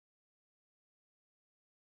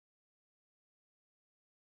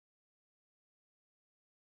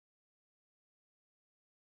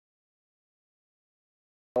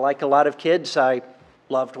Like a lot of kids, I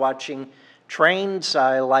loved watching trains.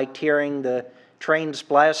 I liked hearing the trains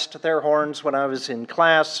blast their horns when I was in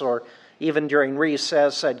class, or even during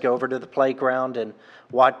recess, I'd go over to the playground and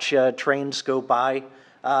watch trains go by.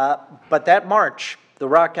 But that March, the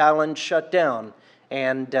Rock Island shut down,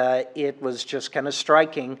 and it was just kind of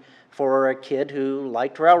striking for a kid who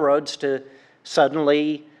liked railroads to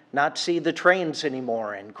suddenly not see the trains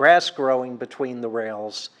anymore and grass growing between the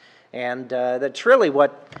rails. And that's really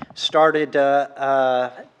what started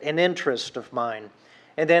an interest of mine.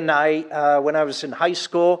 And then when I was in high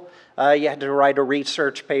school, you had to write a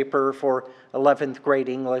research paper for 11th grade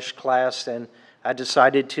English class, and I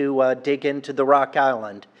decided to dig into the Rock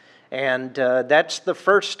Island. And that's the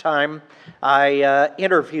first time I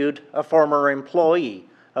interviewed a former employee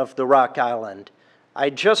of the Rock Island. I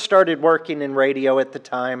just started working in radio at the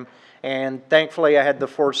time, and thankfully I had the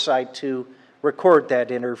foresight to record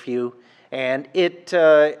that interview. And it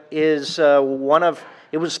was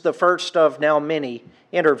the first of now many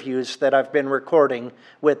interviews that I've been recording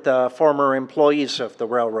with former employees of the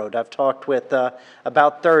railroad. I've talked with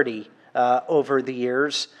about 30 over the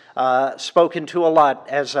years, spoken to a lot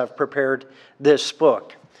as I've prepared this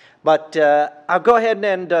book. But I'll go ahead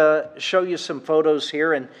and show you some photos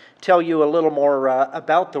here and tell you a little more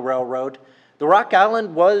about the railroad. The Rock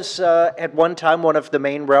Island was at one time one of the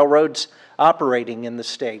main railroads operating in the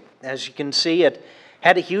state. As you can see, it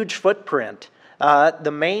had a huge footprint.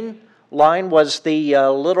 The main line was the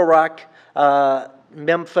Little Rock,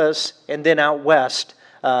 Memphis, and then out west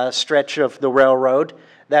stretch of the railroad.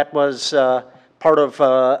 That was part of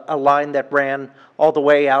a line that ran all the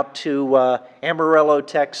way out to Amarillo,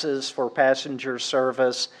 Texas for passenger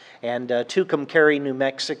service, and Tucumcari, New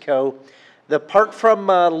Mexico. The part from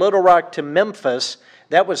Little Rock to Memphis,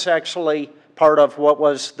 that was actually part of what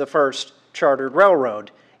was the first chartered railroad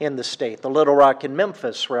in the state, the Little Rock and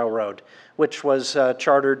Memphis Railroad, which was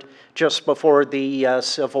chartered just before the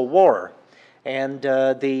Civil War. And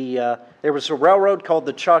there was a railroad called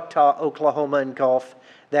the Choctaw, Oklahoma and Gulf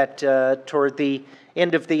that toward the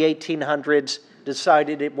end of the 1800s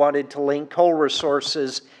decided it wanted to link coal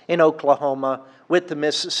resources in Oklahoma with the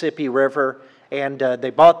Mississippi River, and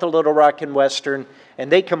they bought the Little Rock and Western, and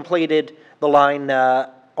they completed the line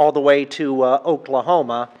all the way to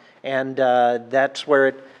Oklahoma, and that's where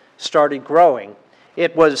it started growing.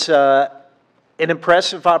 It was an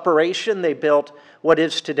impressive operation. They built what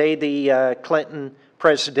is today the Clinton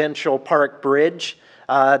Presidential Park Bridge,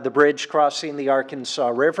 the bridge crossing the Arkansas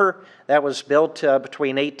River. That was built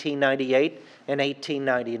between 1898 and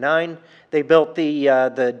 1899. They built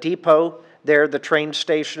the depot there, the train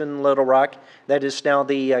station in Little Rock, that is now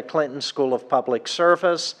the Clinton School of Public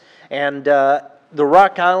Service. And the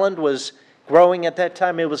Rock Island was growing at that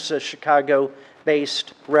time. It was a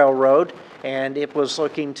Chicago-based railroad, and it was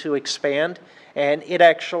looking to expand. And it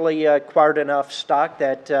actually acquired enough stock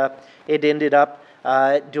that it ended up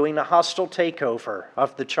doing a hostile takeover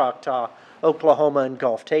of the Choctaw, Oklahoma and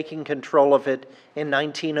Gulf, taking control of it in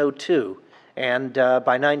 1902. And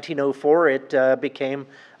by 1904, it became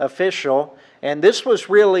official. And this was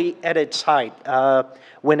really at its height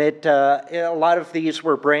when a lot of these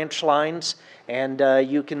were branch lines, and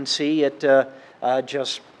you can see it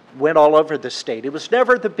just went all over the state. It was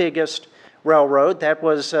never the biggest railroad. That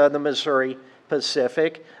was the Missouri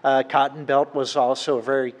Pacific. Cotton Belt was also a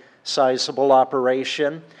very sizable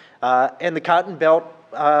operation. And the Cotton Belt,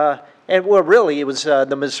 it was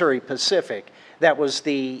the Missouri Pacific. That was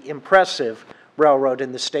the impressive railroad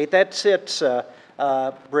in the state. That's its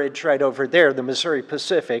bridge right over there. The Missouri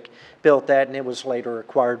Pacific built that, and it was later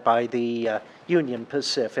acquired by the Union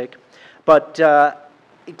Pacific. But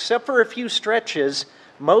except for a few stretches,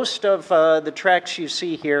 most of the tracks you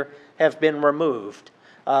see here have been removed.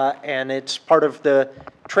 And it's part of the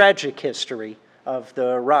tragic history of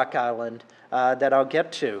the Rock Island that I'll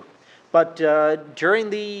get to. But during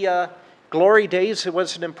the glory days, it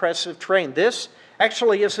was an impressive train. This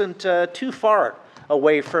actually isn't too far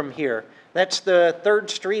away from here. That's the 3rd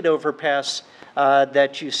Street overpass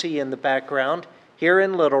that you see in the background here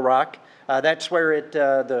in Little Rock. That's where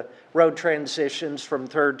the road transitions from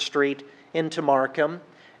 3rd Street into Markham.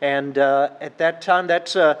 And at that time,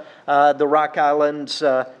 that's the Rock Island's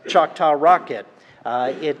Choctaw Rocket.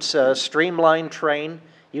 It's a streamlined train,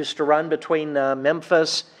 used to run between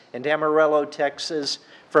Memphis and Amarillo, Texas.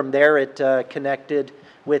 From there, it connected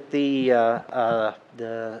with the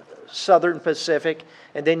Southern Pacific,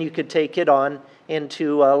 and then you could take it on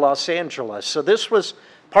into Los Angeles. So this was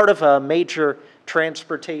part of a major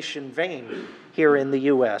transportation vein here in the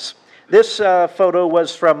U.S. This photo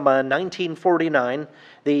was from 1949.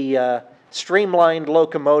 The streamlined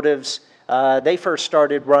locomotives They first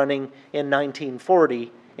started running in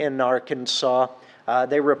 1940 in Arkansas.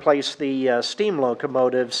 They replaced the steam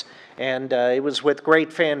locomotives, and it was with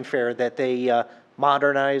great fanfare that they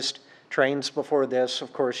modernized trains. Before this,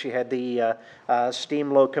 of course, you had the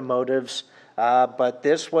steam locomotives, but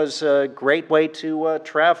this was a great way to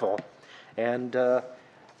travel. And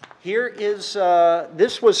here is,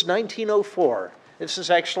 this was 1904. This is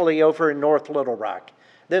actually over in North Little Rock.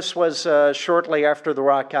 This was shortly after the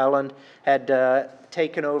Rock Island had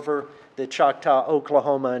taken over the Choctaw,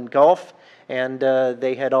 Oklahoma, and Gulf, and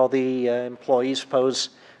they had all the employees pose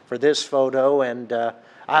for this photo. And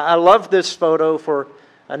I love this photo for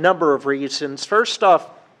a number of reasons. First off,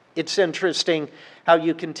 it's interesting how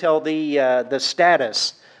you can tell the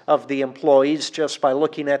status of the employees just by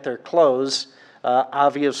looking at their clothes.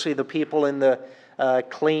 Obviously, the people in the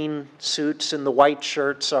clean suits and the white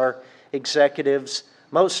shirts are executives.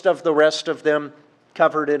 Most of the rest of them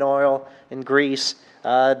covered in oil and grease.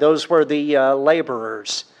 Those were the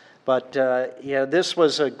laborers. But yeah, this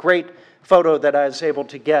was a great photo that I was able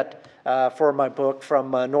to get for my book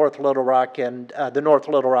from North Little Rock and the North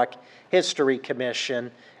Little Rock History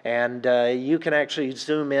Commission. And you can actually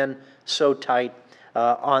zoom in so tight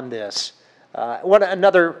on this.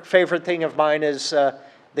 Another favorite thing of mine is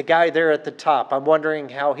the guy there at the top. I'm wondering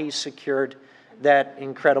how he secured that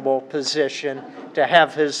incredible position to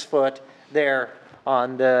have his foot there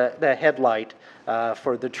on the headlight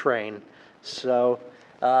for the train. So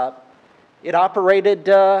it operated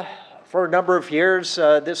for a number of years.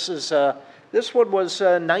 This one was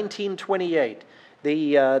 1928.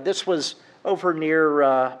 This was over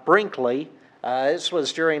near Brinkley. This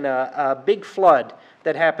was during a big flood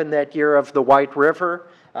that happened that year of the White River.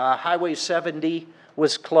 Highway 70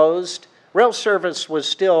 was closed. Rail service was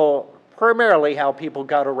still primarily how people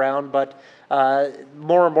got around, but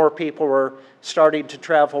more and more people were starting to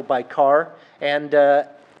travel by car. And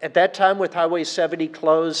at that time, with Highway 70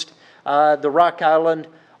 closed, the Rock Island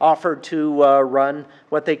offered to run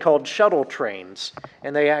what they called shuttle trains.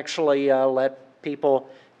 And they actually let people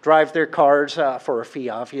drive their cars for a fee,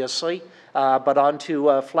 obviously, but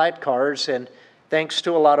onto flat cars. And thanks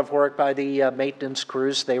to a lot of work by the maintenance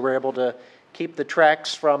crews, they were able to keep the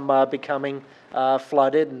tracks from becoming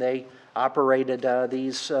flooded, and they operated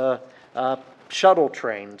these shuttle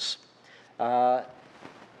trains.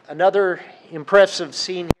 Another impressive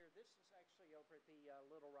scene here, this is actually over at the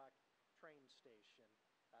Little Rock train station.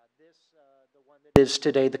 The one that is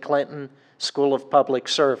today the Clinton School of Public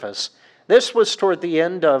Service. This was toward the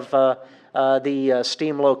end of the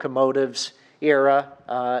steam locomotives era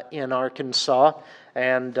in Arkansas,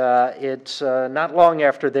 and it's not long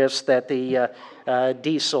after this that the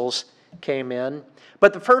diesels came in.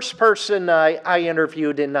 But the first person I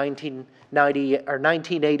interviewed in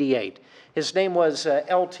 1988, his name was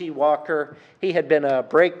L.T. Walker. He had been a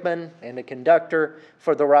brakeman and a conductor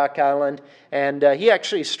for the Rock Island, and he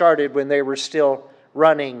actually started when they were still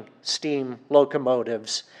running steam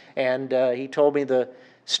locomotives. And he told me the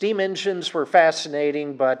steam engines were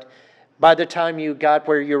fascinating, but by the time you got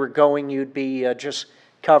where you were going, you'd be just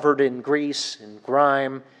covered in grease and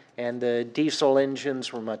grime, and the diesel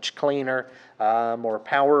engines were much cleaner, more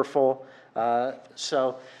powerful.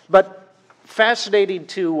 But fascinating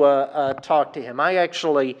to talk to him. I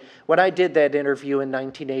actually, when I did that interview in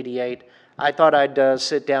 1988, I thought I'd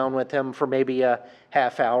sit down with him for maybe a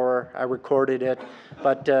half hour. I recorded it.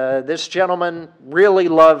 But this gentleman really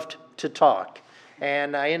loved to talk.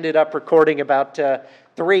 And I ended up recording about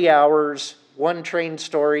 3 hours, one train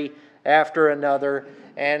story after another.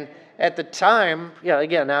 And at the time,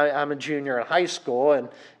 again, I'm a junior in high school, and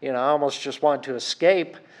I almost just want to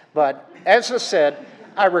escape. But as I said,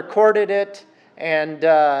 I recorded it, and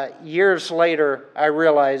years later, I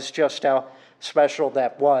realized just how special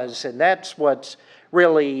that was. And that's what's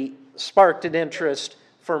really sparked an interest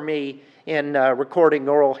for me in recording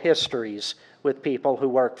oral histories with people who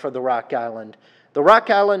work for the Rock Island. The Rock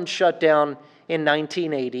Island shut down in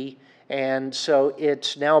 1980, and so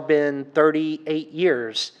it's now been 38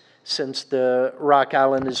 years since the Rock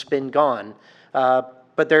Island has been gone.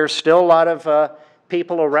 But there's still a lot of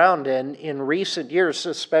people around, and in recent years,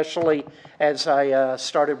 especially as I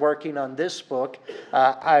started working on this book,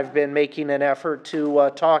 I've been making an effort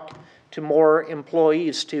to talk to more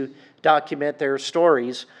employees to document their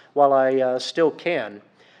stories while I still can.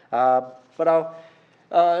 But I'll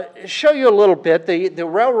show you a little bit. The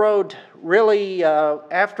railroad really,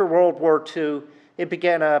 after World War II, it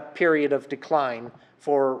began a period of decline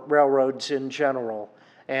for railroads in general.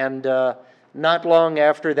 And not long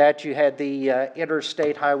after that, you had the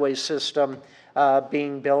interstate highway system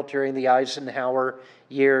being built during the Eisenhower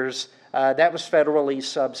years. That was federally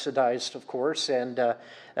subsidized, of course, and the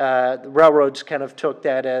railroads kind of took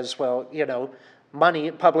that as, well, you know,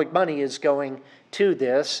 money, public money is going to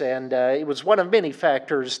this, and it was one of many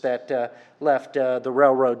factors that left the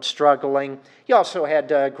railroad struggling. You also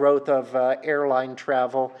had growth of airline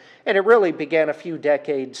travel, and it really began a few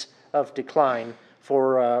decades of decline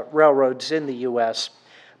for railroads in the U.S.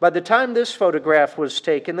 By the time this photograph was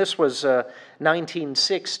taken, this was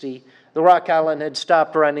 1960, the Rock Island had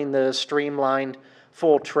stopped running the streamlined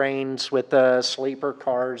full trains with sleeper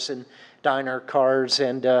cars and diner cars,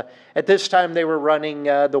 and at this time they were running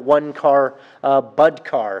the one-car Bud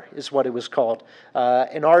car, is what it was called,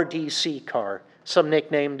 an RDC car. Some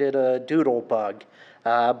nicknamed it a doodle bug,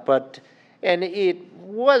 and it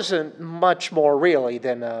wasn't much more really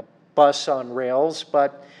than a bus on rails,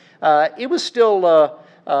 but it was still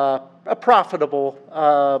a profitable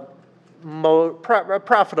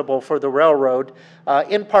profitable for the railroad,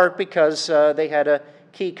 in part because they had a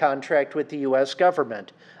key contract with the U.S.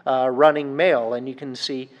 government, running mail, and you can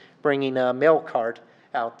see bringing a mail cart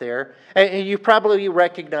out there. And you probably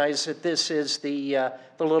recognize that this is the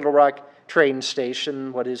Little Rock train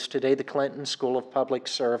station, what is today the Clinton School of Public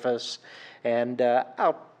Service, and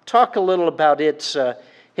I'll talk a little about its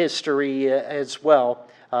history as well.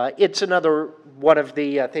 It's another one of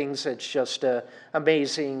the things that's just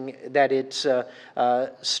amazing that it's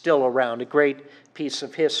still around, a great piece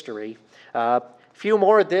of history. Few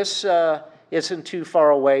more. This isn't too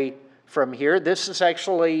far away from here. This is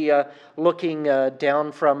actually looking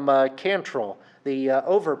down from Cantrell, the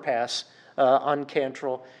overpass on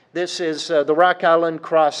Cantrell. This is the Rock Island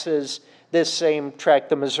crosses this same track,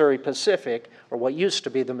 the Missouri Pacific, or what used to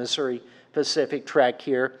be the Missouri Pacific track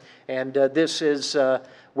here, and this is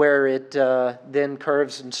where it then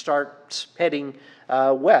curves and starts heading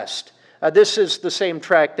west. This is the same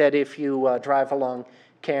track that if you drive along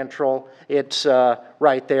Cantrell, it's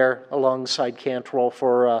right there alongside Cantrell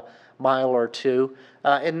for a mile or two.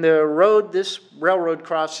 And the road, this railroad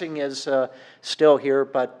crossing is still here,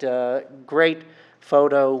 but great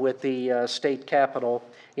photo with the state capitol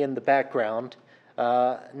in the background.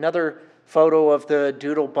 Another photo of the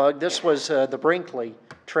Doodle Bug. This was the Brinkley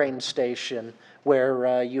train station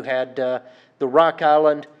where you had the Rock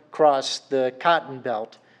Island cross the Cotton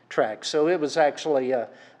Belt track. So it was actually a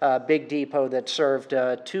big depot that served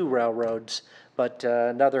two railroads, but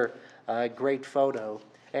another great photo.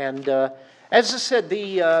 And as I said,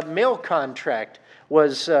 the mail contract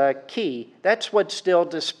was key. That's what still,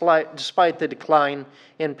 despite the decline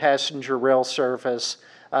in passenger rail service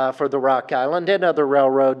for the Rock Island and other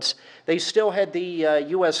railroads, they still had the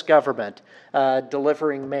U.S. government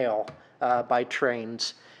delivering mail by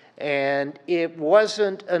trains. And it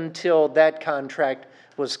wasn't until that contract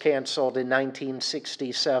was canceled in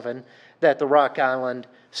 1967 that the Rock Island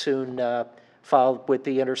soon filed with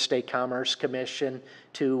the Interstate Commerce Commission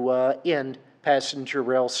to end passenger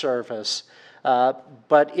rail service.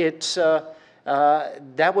 But it's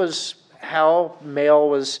that was how mail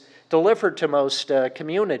was delivered to most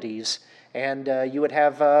communities, and you would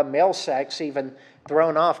have mail sacks even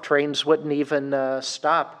thrown off. Trains wouldn't even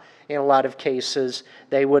stop in a lot of cases.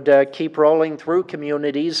 They would keep rolling through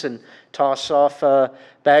communities and toss off a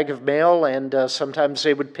bag of mail, and sometimes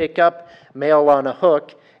they would pick up mail on a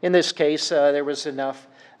hook. In this case, there was enough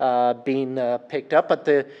being picked up, but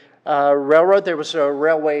the railroad, there was a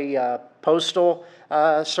railway postal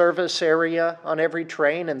service area on every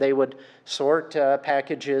train, and they would sort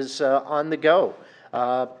packages on the go.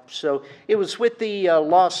 So it was with the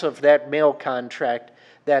loss of that mail contract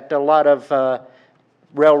that a lot of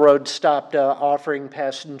railroads stopped offering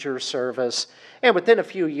passenger service, and within a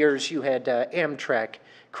few years you had Amtrak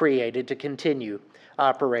created to continue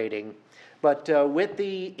operating. But with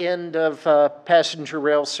the end of passenger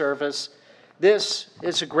rail service, this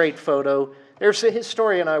is a great photo. There's a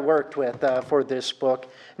historian I worked with for this book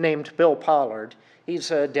named Bill Pollard.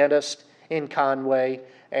 He's a dentist in Conway,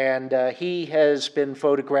 and he has been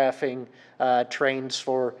photographing trains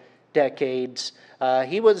for decades.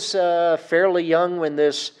 He was fairly young when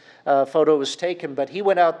this photo was taken, but he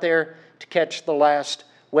went out there to catch the last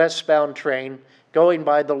westbound train going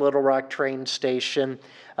by the Little Rock train station.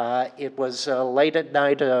 It was late at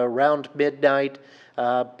night, around midnight,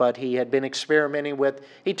 but he had been experimenting with,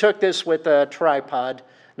 he took this with a tripod,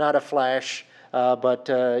 not a flash, but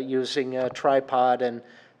using a tripod and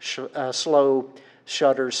slow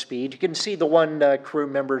shutter speed. You can see the one crew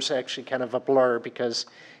member is actually kind of a blur because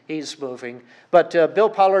he's moving. But Bill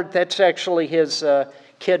Pollard, that's actually his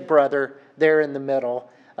kid brother there in the middle.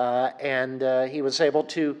 and he was able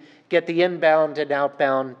to get the inbound and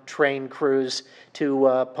outbound train crews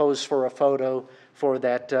to pose for a photo for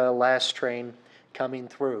that last train coming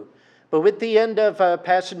through. But with the end of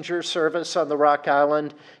passenger service on the Rock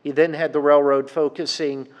Island, you then had the railroad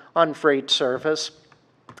focusing on freight service.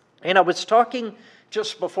 And I was talking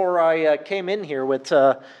just before I came in here with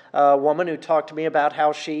a woman who talked to me about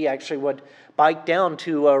how she actually would bike down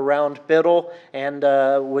to Round Biddle and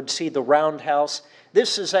would see the roundhouse.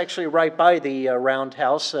 This is actually right by the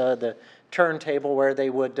roundhouse, the turntable where they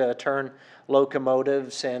would turn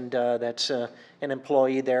locomotives, and that's an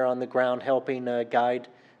employee there on the ground helping guide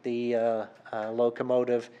the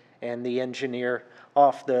locomotive and the engineer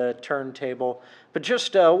off the turntable. But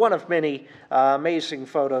just one of many amazing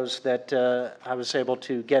photos that I was able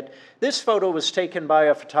to get. This photo was taken by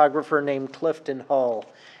a photographer named Clifton Hull,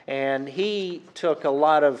 and he took a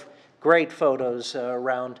lot of great photos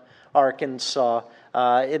around Arkansas.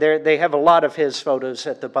 They have a lot of his photos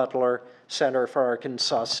at the Butler Center for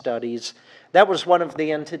Arkansas Studies. That was one of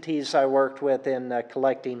the entities I worked with in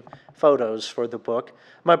collecting photos for the book.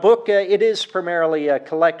 My book, it is primarily a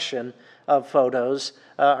collection of photos.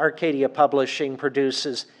 Arcadia Publishing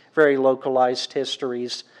produces very localized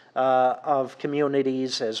histories of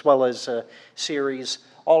communities, as well as a series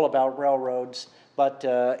all about railroads. But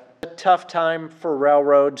a tough time for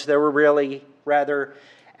railroads. There were really rather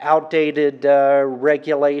outdated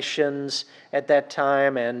regulations at that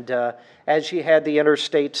time, and as you had the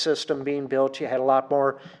interstate system being built, you had a lot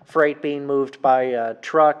more freight being moved by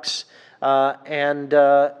trucks, and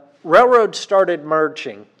railroads started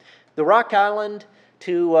merging. The Rock Island,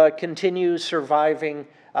 to continue surviving,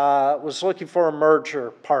 was looking for a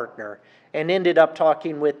merger partner and ended up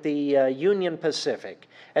talking with the Union Pacific.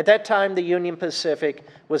 At that time, the Union Pacific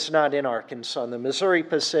was not in Arkansas. The Missouri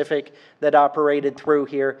Pacific that operated through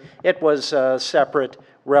here, it was a separate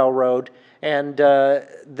railroad. And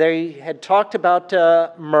they had talked about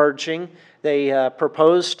merging. They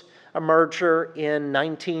proposed a merger in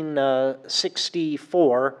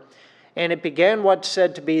 1964, and it began what's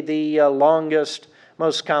said to be the longest,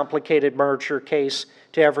 most complicated merger case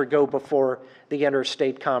to ever go before the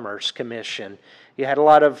Interstate Commerce Commission. You had a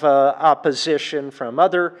lot of opposition from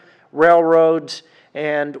other railroads,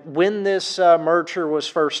 and when this merger was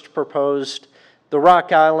first proposed, the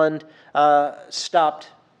Rock Island stopped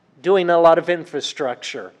doing a lot of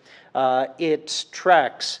infrastructure. Its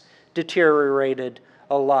tracks deteriorated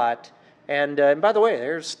a lot. And by the way,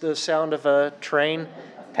 there's the sound of a train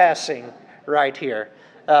passing right here.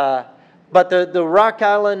 But the Rock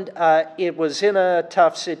Island, it was in a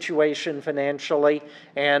tough situation financially,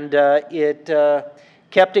 and it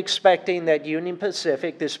kept expecting that Union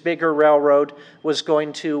Pacific, this bigger railroad, was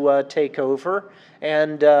going to take over.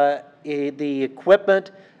 And the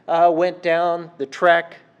equipment went down, the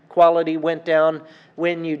track quality went down.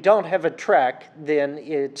 When you don't have a track, then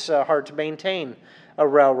it's hard to maintain a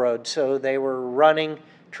railroad. So they were running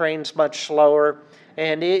trains much slower,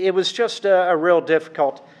 and it was just a real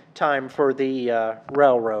difficult time for the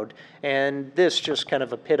railroad, and this just kind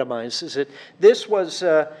of epitomizes it. This was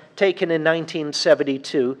taken in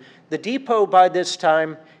 1972. The depot by this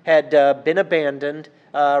time had been abandoned.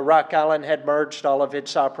 Rock Island had merged all of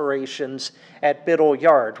its operations at Biddle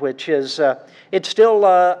Yard, which is, it's still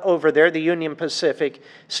over there. The Union Pacific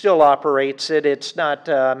still operates it. It's not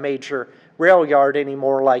a major rail yard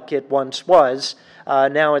anymore like it once was.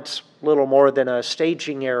 Now it's little more than a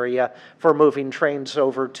staging area for moving trains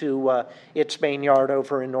over to its main yard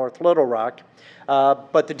over in North Little Rock.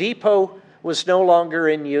 But the depot was no longer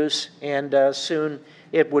in use, and soon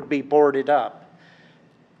it would be boarded up.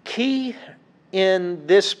 Key in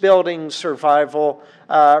this building's survival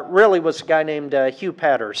really was a guy named Hugh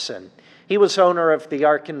Patterson. He was owner of the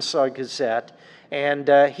Arkansas Gazette, and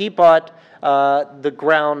he bought the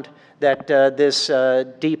ground that this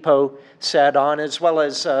depot sat on, as well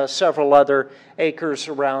as several other acres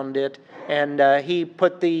around it. And he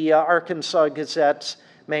put the Arkansas Gazette's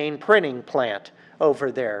main printing plant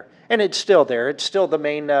over there. And it's still there. It's still the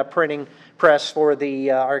main printing press for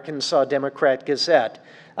the Arkansas Democrat-Gazette.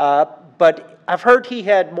 But I've heard he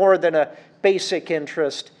had more than a basic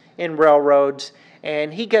interest in railroads,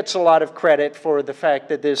 and he gets a lot of credit for the fact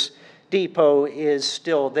that this depot is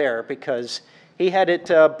still there, because he had it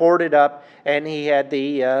boarded up, and he had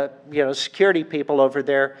the security people over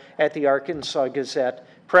there at the Arkansas Gazette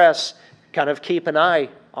Press kind of keep an eye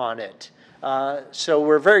on it. So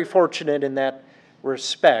we're very fortunate in that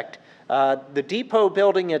respect. The depot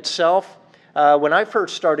building itself, when I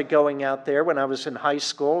first started going out there when I was in high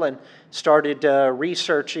school and started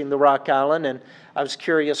researching the Rock Island, and I was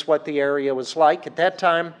curious what the area was like. At that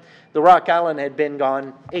time, The Rock Island had been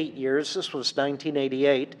gone 8 years. This was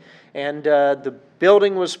 1988. And the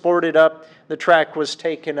building was boarded up. The track was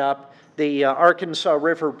taken up. The Arkansas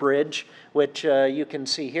River Bridge, which you can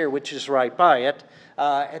see here, which is right by it,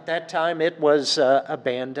 at that time it was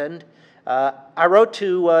abandoned. I wrote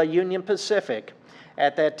to Union Pacific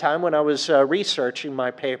at that time when I was researching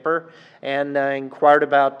my paper, and inquired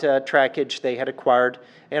about trackage they had acquired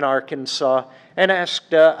in Arkansas, and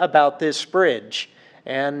asked about this bridge.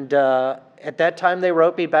 And at that time they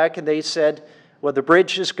wrote me back and they said, well, the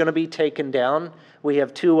bridge is going to be taken down. We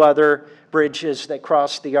have 2 other bridges that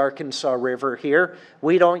cross the Arkansas River here.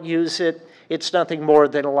 We don't use it. It's nothing more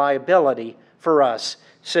than a liability for us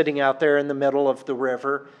sitting out there in the middle of the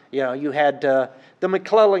river. You know, you had the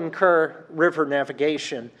McClellan-Kerr River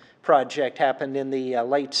Navigation project happened in the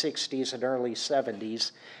late 60s and early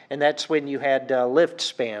 70s, and that's when you had lift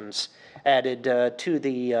spans added to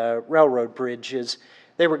the railroad bridges.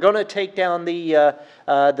 They were going to take down the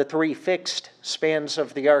 3 fixed spans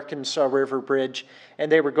of the Arkansas River Bridge,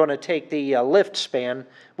 and they were going to take the lift span,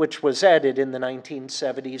 which was added in the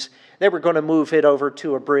 1970s. They were going to move it over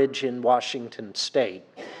to a bridge in Washington State.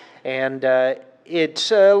 And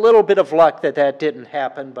it's a little bit of luck that that didn't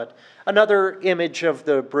happen, but another image of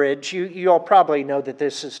the bridge, you all probably know that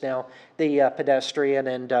this is now the pedestrian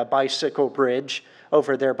and bicycle bridge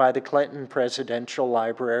over there by the Clinton Presidential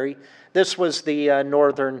Library. This was the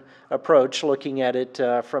northern approach, looking at it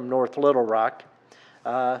from North Little Rock.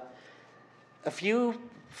 A few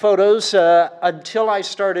photos. Until I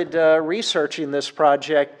started researching this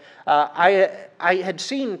project, I had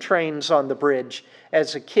seen trains on the bridge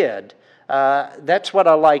as a kid. That's what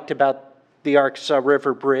I liked about the Arkansas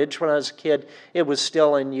River Bridge. When I was a kid, it was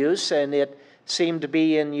still in use, and it seemed to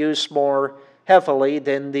be in use more heavily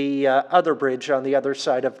than the other bridge on the other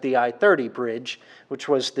side of the I-30 bridge, which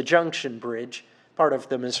was the Junction Bridge, part of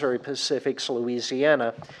the Missouri Pacific's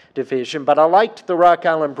Louisiana division. But I liked the Rock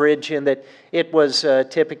Island Bridge in that it was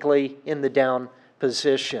typically in the down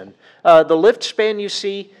position. The lift span you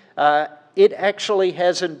see, it actually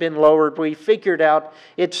hasn't been lowered. We figured out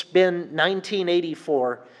it's been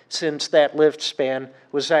 1984 since that lift span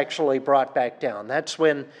was actually brought back down. That's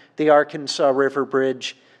when the Arkansas River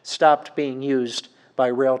Bridge stopped being used by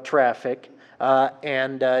rail traffic,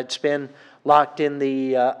 and it's been locked in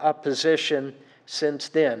the up position since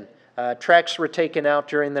then. Tracks were taken out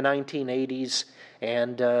during the 1980s,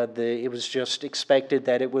 and it was just expected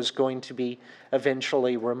that it was going to be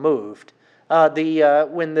eventually removed. When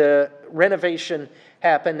the renovation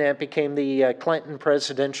happened and it became the Clinton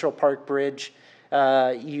Presidential Park Bridge,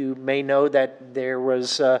 you may know that there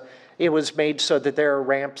was it was made so that there are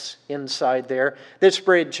ramps inside there. This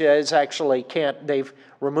bridge is actually they've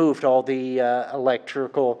removed all the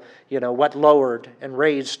electrical, what lowered and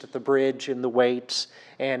raised the bridge and the weights,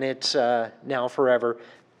 and it's now forever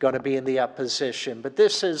going to be in the up position. But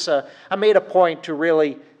this is, I made a point to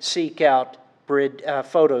really seek out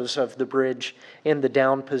photos of the bridge in the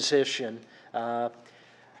down position.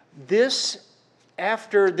 This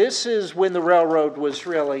is when the railroad was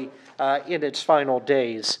really in its final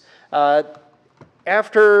days.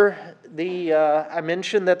 After I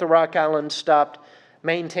mentioned that the Rock Island stopped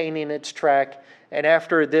maintaining its track, and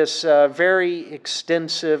after this very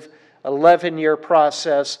extensive 11-year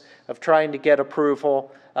process of trying to get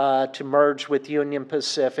approval to merge with Union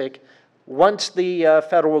Pacific, once the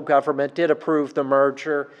federal government did approve the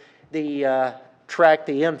merger, the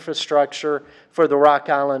infrastructure for the Rock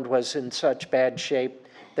Island was in such bad shape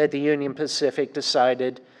that the Union Pacific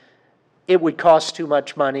decided it would cost too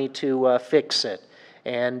much money to fix it.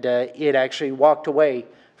 And it actually walked away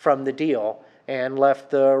from the deal and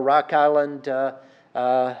left the Rock Island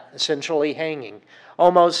essentially hanging.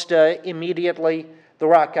 Almost immediately, the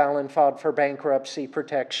Rock Island filed for bankruptcy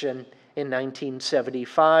protection in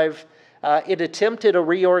 1975. It attempted a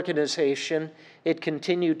reorganization. It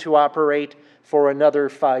continued to operate for another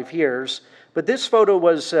 5 years. But this photo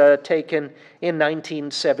was taken in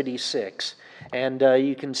 1976. And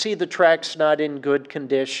you can see the track's not in good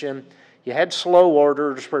condition. You had slow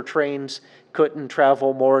orders where trains couldn't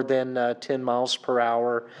travel more than 10 miles per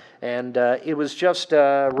hour. And it was just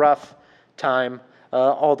a rough time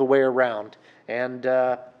all the way around. And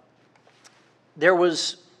there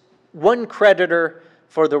was one creditor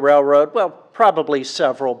for the railroad, well, probably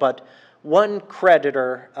several, but one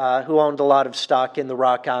creditor who owned a lot of stock in the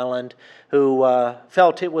Rock Island, who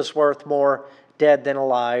felt it was worth more dead than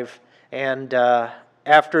alive. And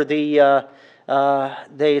after they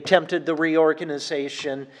attempted the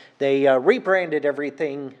reorganization, they rebranded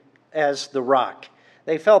everything as the Rock.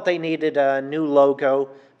 They felt they needed a new logo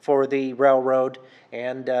for the railroad,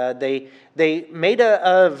 and they made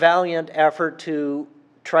a valiant effort to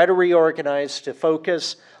try to reorganize, to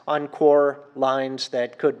focus on core lines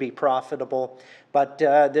that could be profitable. But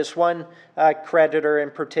this one creditor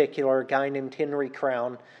in particular, a guy named Henry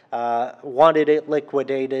Crown, wanted it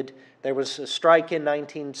liquidated. There was a strike in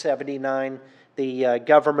 1979. The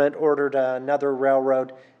government ordered another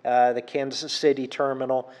railroad, the Kansas City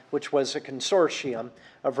Terminal, which was a consortium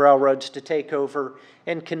of railroads, to take over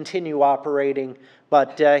and continue operating.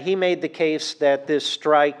 But he made the case that this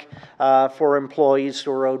strike for employees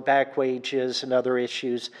who were owed back wages and other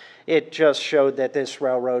issues, it just showed that this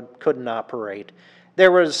railroad couldn't operate.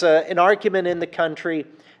 There was an argument in the country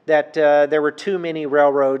that there were too many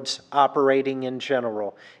railroads operating in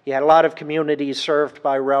general. You had a lot of communities served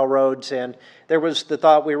by railroads, and there was the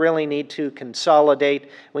thought we really need to consolidate.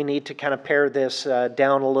 We need to kind of pare this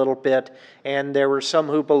down a little bit. And there were some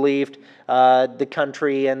who believed the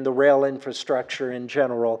country and the rail infrastructure in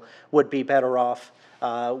general would be better off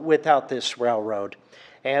without this railroad.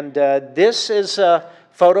 And this is a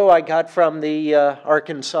photo I got from the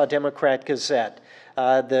Arkansas Democrat-Gazette.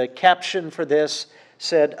 The caption for this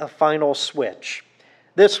said, "A final switch."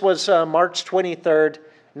 This was March 23rd,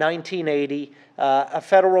 1980. A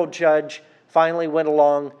federal judge finally went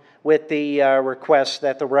along with the request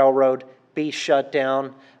that the railroad be shut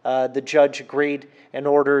down. The judge agreed and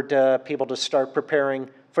ordered people to start preparing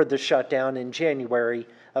for the shutdown in January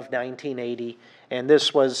of 1980. And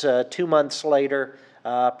this was 2 months later,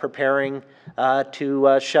 preparing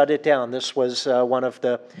to shut it down. This was one of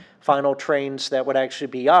the final trains that would actually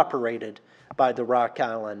be operated by the Rock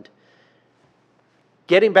Island.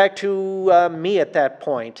 Getting back to me at that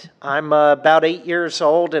point, I'm about 8 years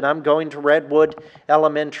old, and I'm going to Redwood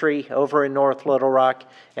Elementary over in North Little Rock,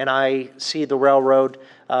 and I see the railroad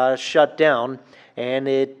shut down, and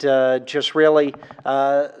it just really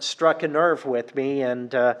struck a nerve with me,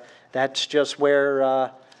 and that's just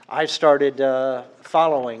where I started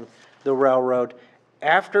following the railroad.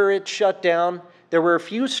 After it shut down, there were a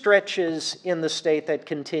few stretches in the state that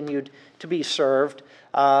continued to be served,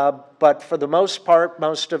 but for the most part,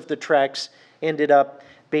 most of the tracks ended up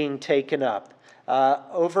being taken up.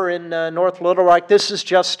 Over in North Little Rock, this is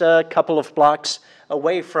just a couple of blocks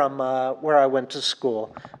away from where I went to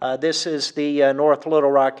school. This is the North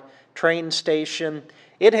Little Rock train station.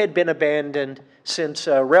 It had been abandoned since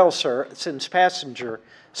passenger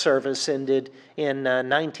service ended in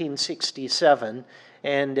 1967.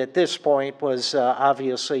 And at this point was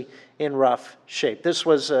obviously in rough shape. This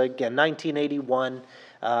was, again, 1981,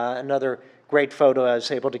 another great photo I was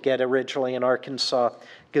able to get originally, an Arkansas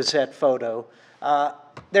Gazette photo.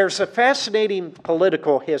 There's a fascinating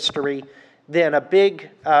political history, then a big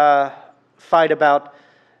fight about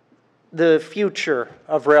the future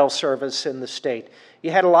of rail service in the state. You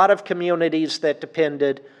had a lot of communities that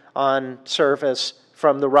depended on service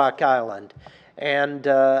from the Rock Island. And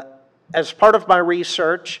as part of my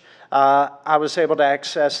research, I was able to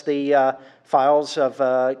access the files of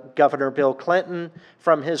Governor Bill Clinton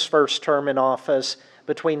from his first term in office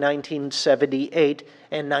between 1978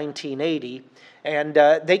 and 1980. And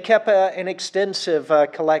they kept an extensive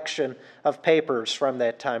collection of papers from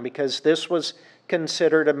that time because this was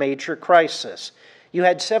considered a major crisis. You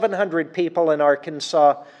had 700 people in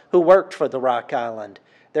Arkansas who worked for the Rock Island.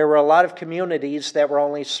 There were a lot of communities that were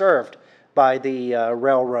only served by the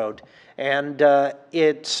railroad. And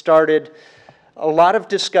it started a lot of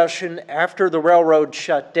discussion after the railroad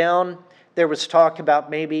shut down. There was talk about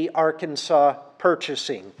maybe Arkansas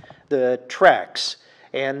purchasing the tracks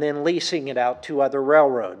and then leasing it out to other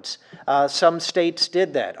railroads. Some states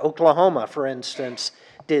did that. Oklahoma, for instance,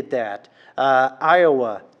 did that.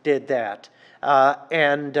 Iowa did that.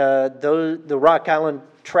 And the Rock Island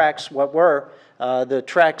tracks, the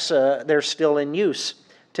tracks, they're still in use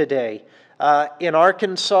today. In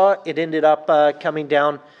Arkansas, it ended up coming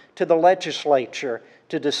down to the legislature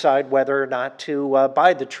to decide whether or not to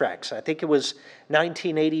buy the tracks. I think it was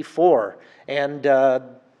 1984, and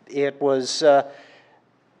it was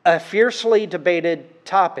a fiercely debated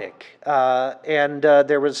topic. And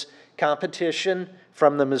there was competition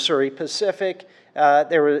from the Missouri Pacific.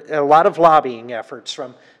 There were a lot of lobbying efforts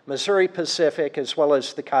from Missouri Pacific as well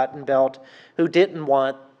as the Cotton Belt, who didn't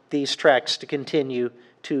want these tracks to continue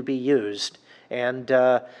to be used. And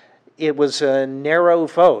it was a narrow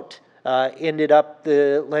vote. Ended up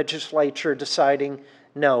the legislature deciding,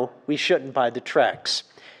 no, we shouldn't buy the tracks.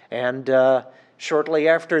 And shortly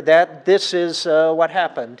after that, this is what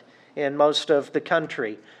happened in most of the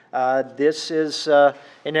country. This is an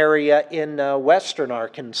area in western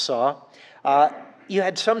Arkansas. You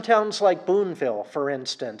had some towns like Boonville, for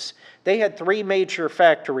instance. They had 3 major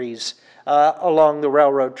factories along the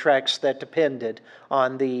railroad tracks that depended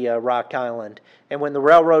on the Rock Island. And when the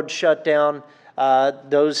railroad shut down,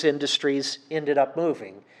 those industries ended up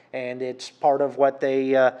moving. And it's part of what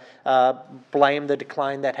they blame the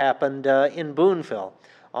decline that happened in Boonville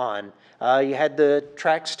on. You had the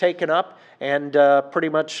tracks taken up and pretty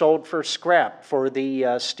much sold for scrap for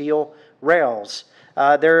the steel rails.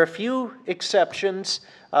 There are a few exceptions.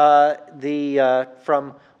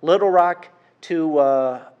 From Little Rock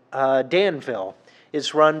to Danville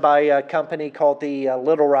is run by a company called the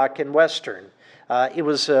Little Rock and Western. It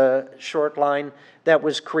was a short line that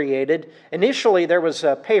was created. Initially, there was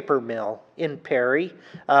a paper mill in Perry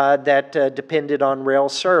that depended on rail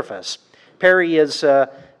service. Perry is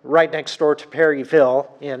right next door to Perryville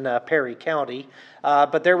in Perry County,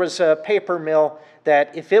 but there was a paper mill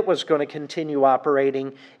that if it was going to continue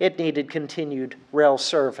operating, it needed continued rail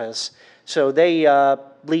service. So they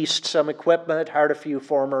leased some equipment, hired a few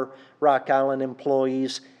former Rock Island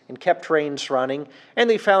employees, and kept trains running. And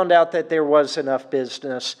they found out that there was enough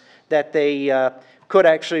business that they could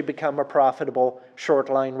actually become a profitable short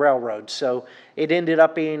line railroad. So it ended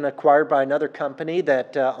up being acquired by another company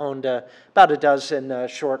that owned about a dozen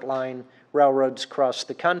short line railroads across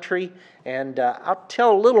the country. And I'll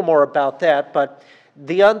tell a little more about that, but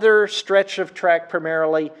the other stretch of track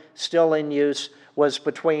primarily still in use was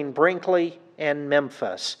between Brinkley and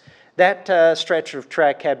Memphis. That stretch of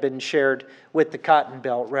track had been shared with the Cotton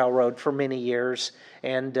Belt Railroad for many years,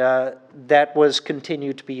 and that was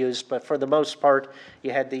continued to be used, but for the most part,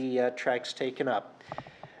 you had the tracks taken up.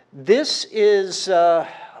 This is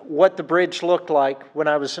what the bridge looked like when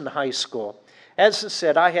I was in high school. As I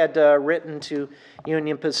said, I had written to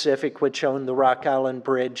Union Pacific, which owned the Rock Island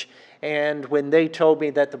Bridge, and when they told me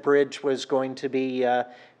that the bridge was going to be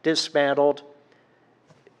dismantled,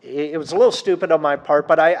 it was a little stupid on my part,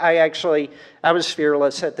 but I was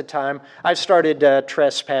fearless at the time. I started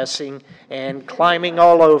trespassing and climbing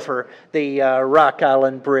all over the Rock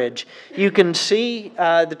Island Bridge. You can see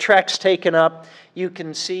the tracks taken up. You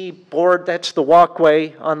can see board, that's the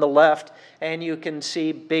walkway on the left, and you can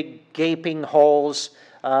see big gaping holes.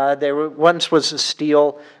 There once was a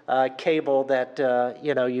steel cable that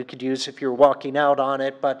you could use if you're walking out on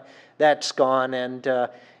it, but that's gone. And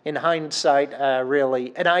in hindsight,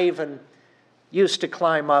 really, and I even used to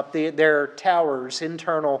climb up. There are towers,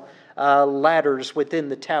 internal ladders within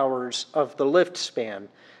the towers of the lift span.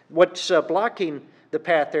 What's blocking the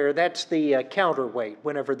path there, that's the counterweight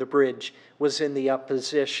whenever the bridge was in the up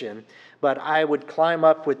position. But I would climb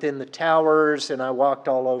up within the towers, and I walked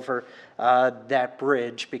all over that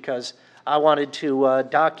bridge because I wanted to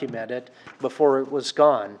document it before it was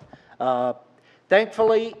gone.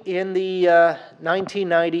 Thankfully, in the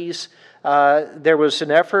 1990s, there was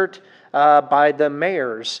an effort by the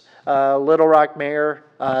mayors, Little Rock Mayor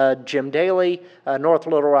Jim Daly, North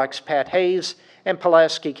Little Rock's Pat Hayes, and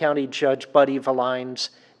Pulaski County Judge Buddy Valines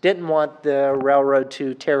didn't want the railroad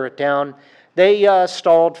to tear it down. They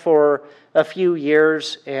stalled for a few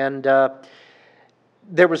years, and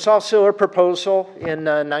there was also a proposal in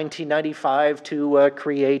 1995 to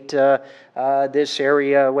create this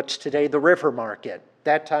area, what's today the River Market.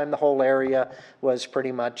 That time, the whole area was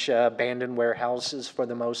pretty much abandoned warehouses for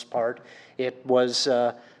the most part. It was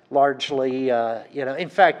largely, in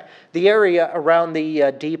fact, the area around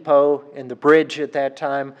the depot and the bridge at that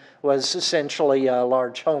time was essentially a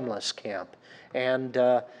large homeless camp. And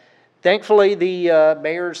thankfully, the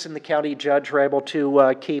mayors and the county judge were able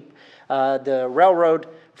to keep the railroad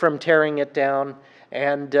from tearing it down.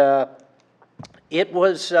 And it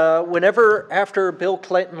was whenever, after Bill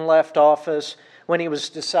Clinton left office, when he was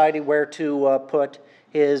deciding where to put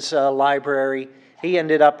his library, he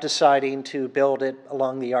ended up deciding to build it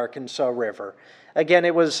along the Arkansas River. Again,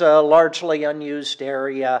 it was a largely unused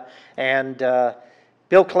area, and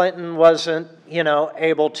Bill Clinton wasn't,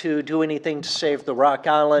 able to do anything to save the Rock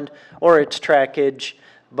Island or its trackage,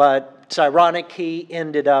 but it's ironic he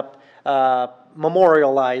ended up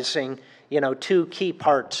memorializing, two key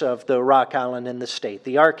parts of the Rock Island in the state,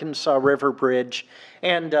 the Arkansas River Bridge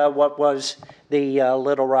and what was the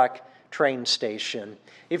Little Rock train station.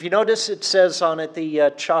 If you notice, it says on it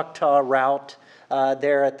the Choctaw Route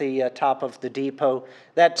there at the top of the depot.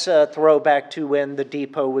 That's a throwback to when the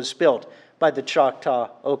depot was built by the Choctaw,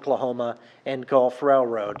 Oklahoma, and Gulf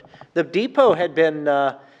Railroad. The depot had been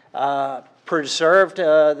preserved.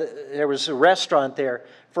 There was a restaurant there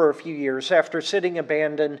for a few years. After sitting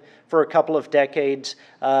abandoned for a couple of decades,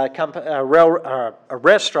 a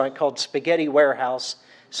restaurant called Spaghetti Warehouse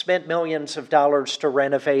spent millions of dollars to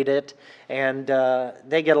renovate it, and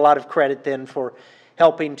they get a lot of credit then for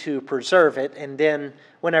helping to preserve it. And then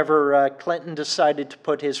whenever Clinton decided to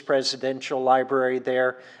put his presidential library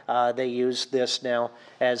there, they used this now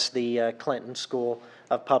as the Clinton School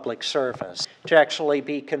of Public Service to actually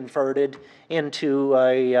be converted into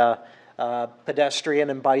a pedestrian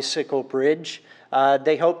and bicycle bridge.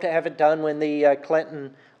 They hope to have it done when the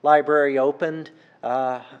Clinton Library opened.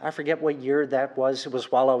 I forget what year that was. It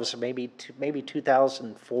was while I was maybe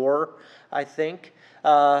 2004, I think.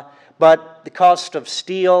 But the cost of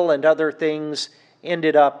steel and other things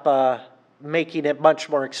ended up making it much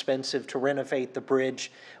more expensive to renovate the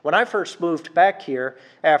bridge. When I first moved back here,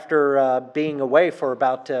 after being away for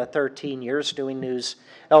about 13 years doing news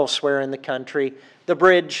elsewhere in the country, the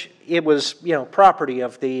bridge, it was, property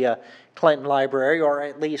of the Clinton Library, or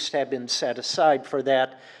at least had been set aside for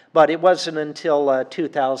that. But it wasn't until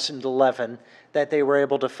 2011 that they were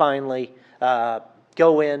able to finally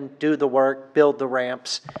go in, do the work, build the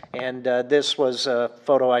ramps, and this was a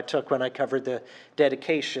photo I took when I covered the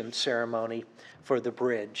dedication ceremony for the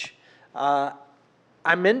bridge.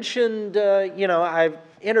 I mentioned, I've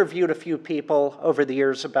interviewed a few people over the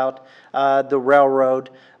years about the railroad,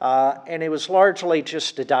 and it was largely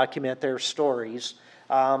just to document their stories.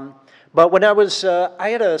 But when I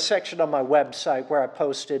had a section on my website where I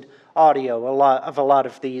posted audio a lot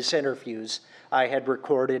of these interviews I had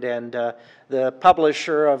recorded, and the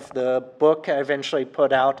publisher of the book I eventually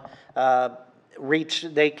put out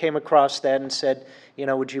they came across that and said,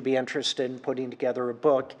 would you be interested in putting together a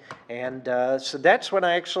book? And so that's when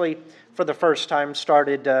I actually, for the first time,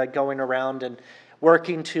 started going around and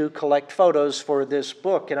working to collect photos for this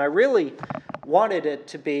book. And I really wanted it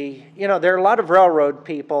to be, there are a lot of railroad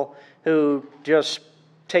people who just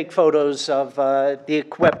take photos of the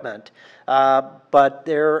equipment. But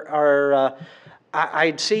there are,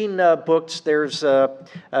 I'd seen books. There's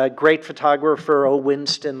a great photographer, O.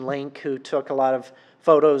 Winston Link, who took a lot of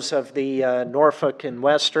photos of the Norfolk and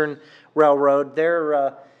Western Railroad.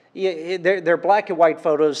 They're black and white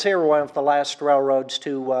photos. They were one of the last railroads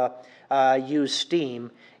to use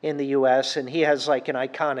steam in the U.S., and he has like an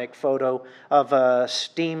iconic photo of a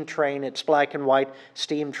steam train. It's black and white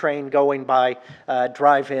steam train going by a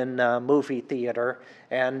drive-in movie theater.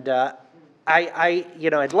 And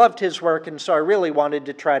I'd loved his work, and so I really wanted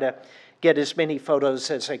to try to get as many photos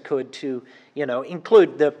as I could to,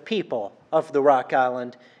 include the people of the Rock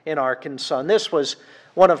Island in Arkansas. And this was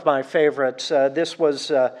one of my favorites. This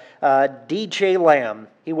was D.J. Lamb.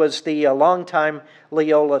 He was the longtime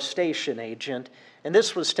Leola station agent, and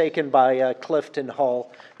this was taken by Clifton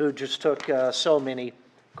Hull, who just took so many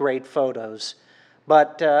great photos.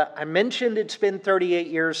 But I mentioned it's been 38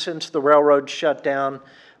 years since the railroad shut down,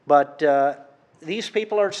 but these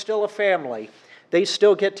people are still a family. They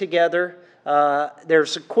still get together.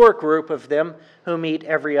 There's a core group of them who meet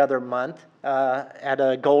every other month at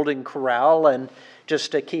a Golden Corral and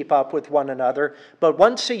just to keep up with one another. But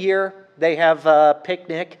once a year, they have a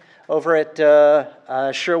picnic over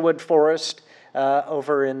at Sherwood Forest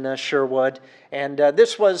over in Sherwood. And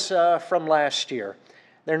this was from last year.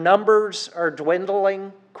 Their numbers are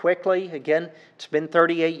dwindling quickly. Again, it's been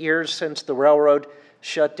 38 years since the railroad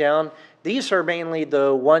shut down. These are mainly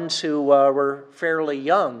the ones who were fairly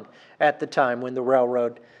young at the time when the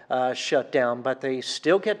railroad shut down, but they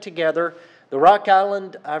still get together. The Rock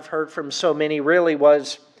Island, I've heard from so many, really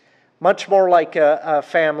was much more like a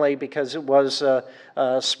family because it was a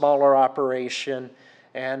smaller operation.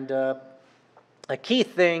 And a key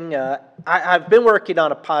thing, I've been working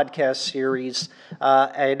on a podcast series.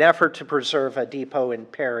 An effort to preserve a depot in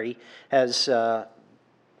Perry has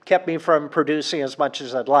kept me from producing as much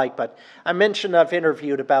as I'd like, but I mentioned I've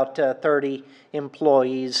interviewed about 30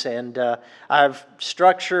 employees, and I've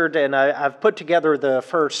structured and I've put together the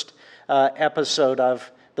first episode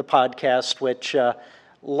of the podcast, which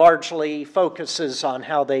largely focuses on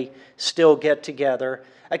how they still get together.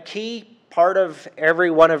 A key part of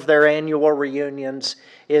every one of their annual reunions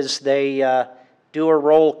is they do a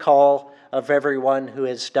roll call of everyone who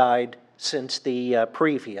has died since the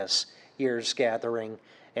previous year's gathering.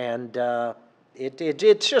 And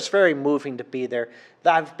it's just very moving to be there.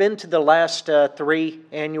 I've been to the last 3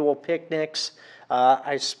 annual picnics.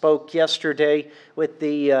 I spoke yesterday with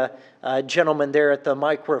the gentleman there at the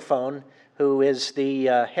microphone, who is the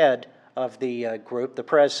head of the group, the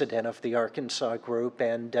president of the Arkansas group,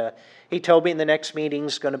 and he told me the next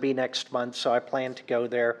meeting's going to be next month, so I plan to go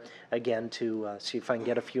there again to see if I can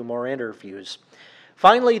get a few more interviews.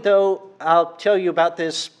 Finally, though, I'll tell you about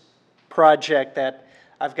this project that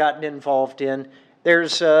I've gotten involved in.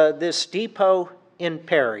 There's this depot in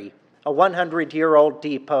Perry, a 100-year-old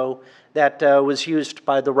depot that was used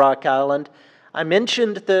by the Rock Island. I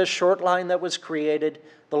mentioned the short line that was created,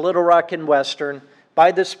 the Little Rock and Western,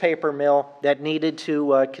 by this paper mill that needed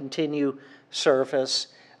to continue service.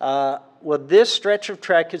 Well, this stretch of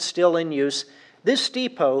track is still in use. This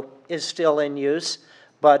depot is still in use,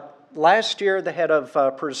 but last year the head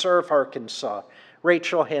of Preserve Arkansas,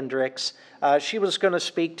 Rachel Hendricks, she was going to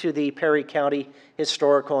speak to the Perry County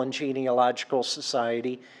Historical and Genealogical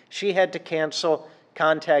Society. She had to cancel,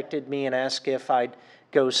 contacted me and asked if I'd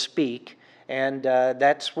go speak. And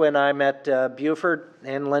that's when I met Buford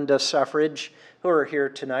and Linda Suffrage, who are here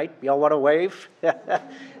tonight. Y'all want to wave?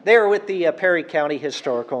 They are with the Perry County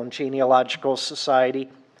Historical and Genealogical Society.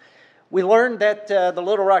 We learned that the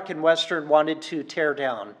Little Rock and Western wanted to tear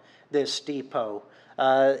down this depot.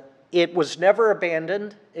 It was never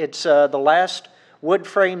abandoned. It's the last wood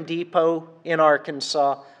frame depot in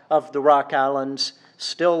Arkansas of the Rock Islands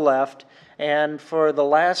still left. And for the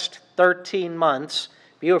last 13 months,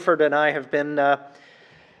 Buford and I have been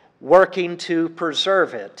working to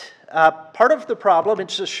preserve it. Part of the problem,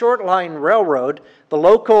 it's a short line railroad. The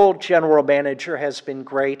local general manager has been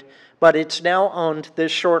great, but it's now owned,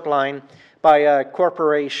 this short line, by a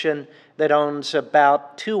corporation that owns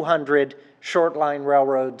about 200 short line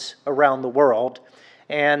railroads around the world.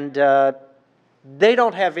 And they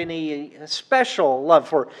don't have any special love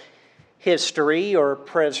for history or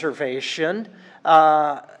preservation.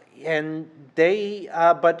 But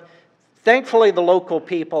thankfully the local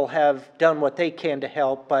people have done what they can to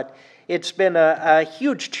help, but it's been a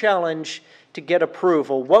huge challenge to get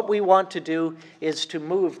approval. What we want to do is to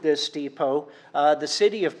move this depot. The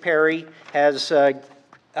city of Perry has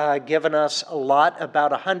given us a lot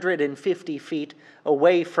about 150 feet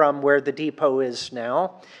away from where the depot is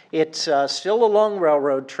now. It's still along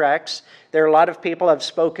railroad tracks. There are a lot of people I've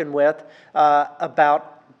spoken with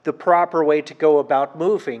about the proper way to go about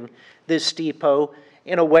moving this depot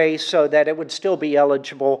in a way so that it would still be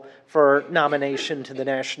eligible for nomination to the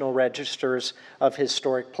National Registers of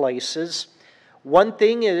Historic Places. One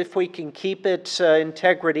thing, if we can keep its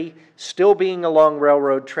integrity still being along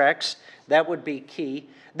railroad tracks, that would be key.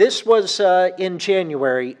 This was in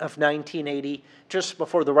January of 1980, just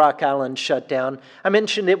before the Rock Island shut down. I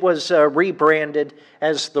mentioned it was rebranded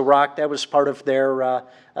as the Rock. That was part of their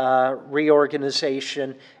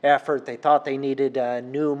reorganization effort. They thought they needed a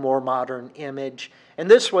new, more modern image. And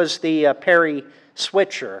this was the Perry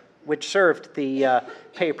Switcher, which served the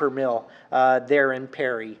paper mill there in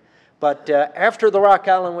Perry. But after the Rock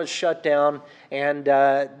Island was shut down and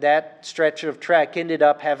that stretch of track ended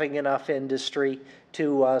up having enough industry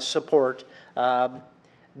to support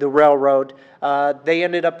the railroad, they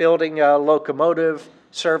ended up building a locomotive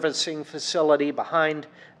servicing facility behind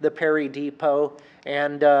the Perry Depot.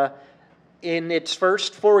 And in its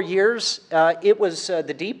first 4 years,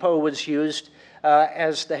 the depot was used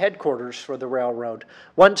as the headquarters for the railroad.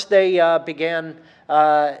 Once they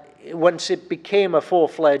once it became a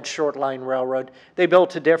full-fledged short-line railroad, they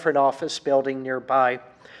built a different office building nearby.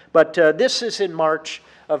 But this is in March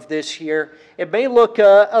of this year. It may look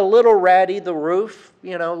a little ratty, the roof,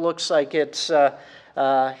 looks like it's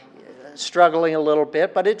struggling a little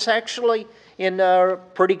bit, but it's actually in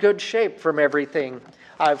pretty good shape from everything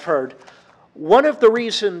I've heard. One of the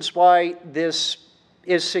reasons why this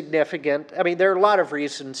is significant, I mean, there are a lot of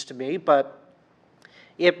reasons to me, but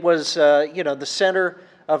it was, the center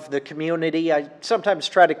of the community. I sometimes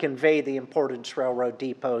try to convey the importance railroad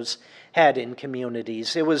depots had in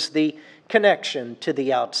communities. It was the connection to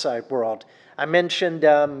the outside world. I mentioned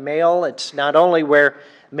mail. It's not only where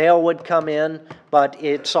mail would come in, but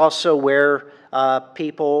it's also where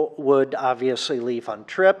people would obviously leave on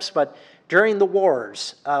trips. But during the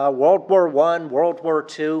wars, World War I, World War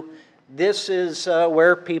II, this is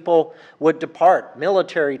where people would depart,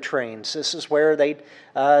 military trains. This is where they'd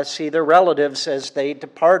see their relatives as they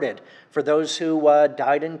departed. For those who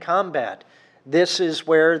died in combat, this is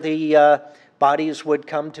where the bodies would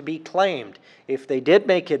come to be claimed. If they did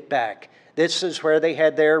make it back, this is where they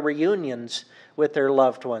had their reunions with their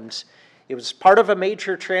loved ones. It was part of a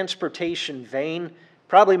major transportation vein.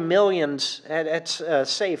 Probably millions, that's a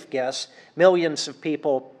safe guess, millions of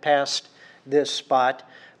people passed this spot.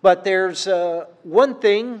 But there's one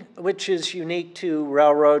thing which is unique to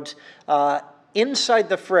railroads inside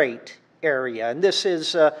the freight area, and this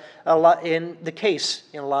is a lot in the case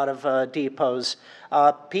in a lot of depots.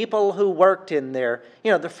 People who worked in there,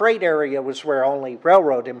 the freight area was where only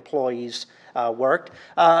railroad employees worked.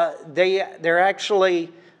 There are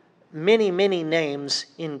actually many, many names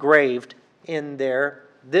engraved in there.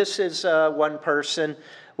 This is one person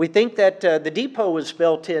We think that the depot was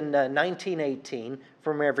built in 1918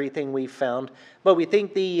 from everything we found, but we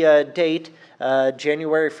think the date,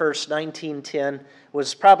 January 1st, 1910,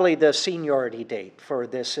 was probably the seniority date for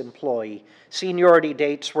this employee. Seniority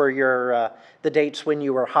dates were the dates when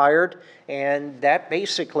you were hired, and that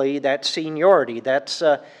basically, that seniority, that's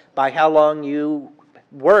by how long you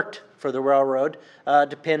worked for the railroad,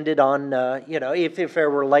 depended on, if there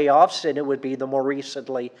were layoffs, then it would be the more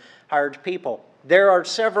recently hired people. There are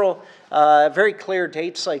several very clear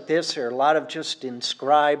dates like this. There are a lot of just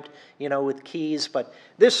inscribed, with keys, but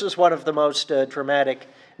this is one of the most dramatic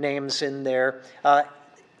names in there.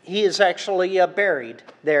 He is actually buried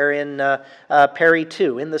there in Perry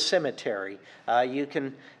 2, in the cemetery. You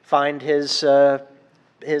can find his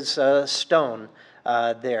stone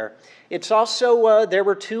there. It's also, there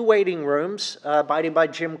were two waiting rooms, abiding by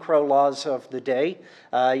Jim Crow laws of the day.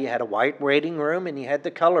 You had a white waiting room and you had the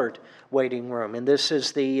colored waiting room. And this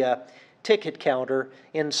is the ticket counter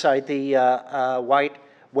inside the white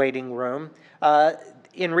waiting room.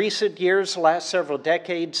 In recent years, the last several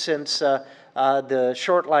decades since the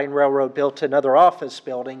Short Line Railroad built another office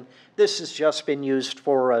building, this has just been used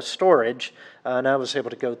for storage. And I was able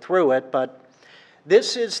to go through it, but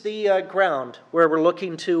this is the ground where we're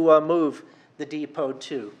looking to move the depot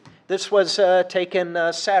to. This was taken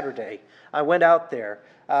Saturday. I went out there.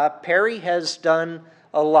 Perry has done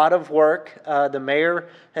a lot of work. The mayor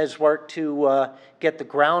has worked to get the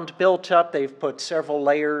ground built up. They've put several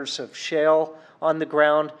layers of shale on the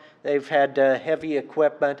ground. They've had heavy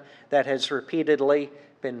equipment that has repeatedly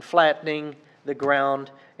been flattening the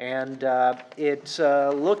ground, and it's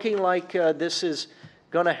looking like this is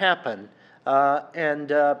going to happen.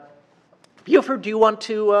 Buford, do you want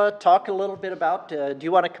to talk a little bit about, do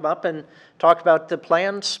you want to come up and talk about the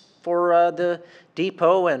plans for the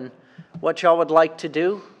depot and what y'all would like to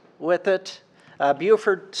do with it?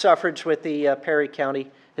 Buford suffrages with the Perry County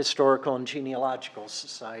Historical and Genealogical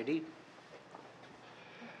Society.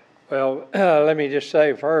 Well, let me just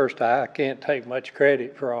say first, I can't take much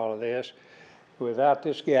credit for all of this. Without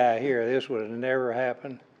this guy here, this would have never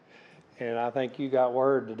happened. And I think you got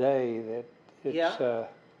word today that it's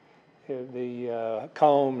the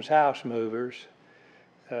Combs House Movers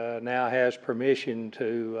now has permission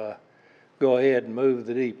to go ahead and move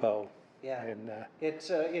the depot. Yeah, and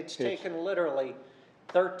it's taken literally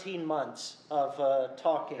 13 months of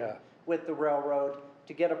talking with the railroad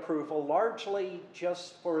to get approval, largely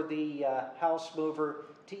just for the house mover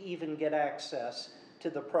to even get access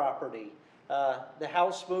to the property. The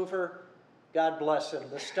house mover, God bless him,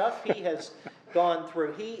 the stuff he has gone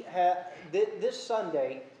through. This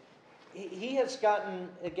Sunday, he has gotten,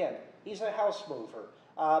 again, he's a house mover,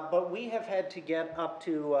 but we have had to get up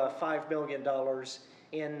to $5 million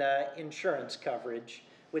in insurance coverage,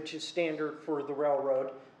 which is standard for the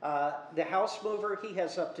railroad. The house mover, he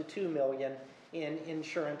has up to $2 million in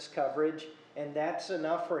insurance coverage, and that's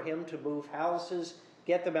enough for him to move houses,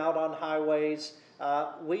 get them out on highways.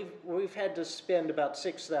 We've had to spend about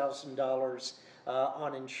 $6,000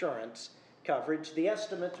 on insurance coverage. The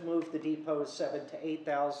estimate to move the depot is $7,000 to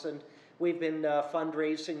 $8,000. We've been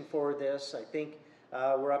fundraising for this. I think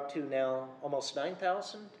we're up to now almost $9,000.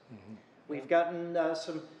 Mm-hmm. We've gotten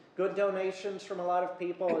some good donations from a lot of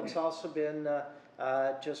people. It's also been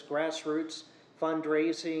just grassroots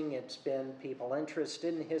fundraising. It's been people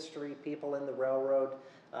interested in history, people in the railroad,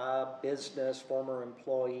 business, former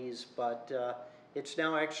employees, but it's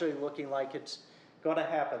now actually looking like it's going to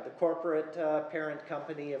happen. The corporate parent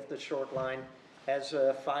company of the Short Line has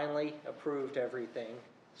finally approved everything.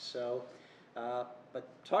 So, but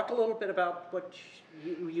talk a little bit about what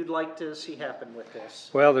you'd like to see happen with this.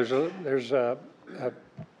 Well, there's a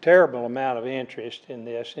terrible amount of interest in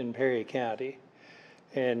this in Perry County.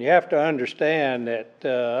 And you have to understand that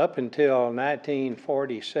up until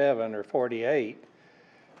 1947 or 48,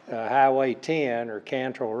 Highway 10 or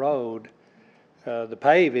Cantrell Road, the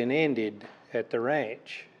paving ended at the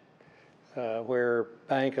ranch, where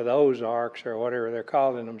Bank of the Ozarks or whatever they're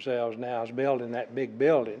calling themselves now is building that big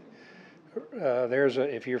building.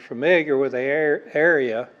 If you're familiar with the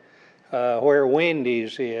area where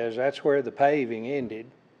Wendy's is, that's where the paving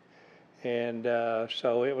ended. And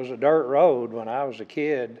so it was a dirt road when I was a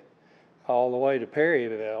kid all the way to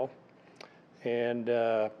Perryville. And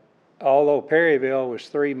although Perryville was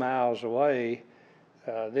 3 miles away,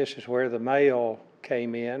 this is where the mail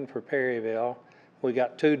came in for Perryville. We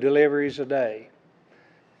got 2 deliveries a day.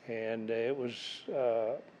 And it was,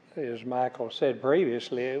 as Michael said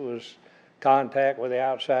previously, it was contact with the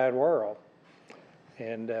outside world.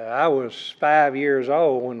 And I was 5 years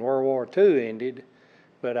old when World War II ended,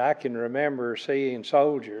 but I can remember seeing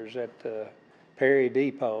soldiers at the Perry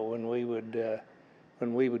Depot when we would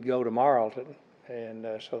go to Marlton, and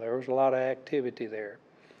so there was a lot of activity there,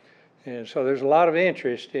 and so there's a lot of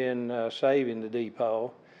interest in saving the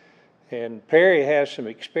depot. And Perry has some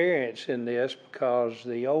experience in this because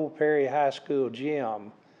the old Perry High School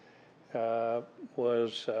gym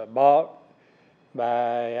was bought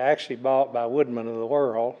by Woodman of the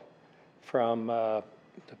World from the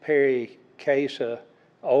Perry, Casa,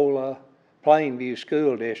 Ola, Plainview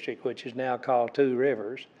School District, which is now called Two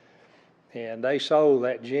Rivers. And they sold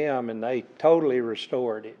that gym and they totally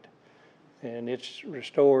restored it. And it's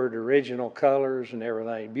restored original colors and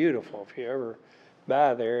everything. Beautiful. If you ever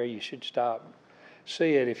by there, you should stop,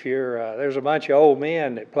 see it. If you're there's a bunch of old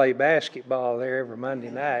men that play basketball there every Monday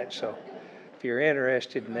night, so if you're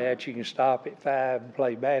interested in that, you can stop at 5 and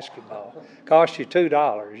play basketball. Costs you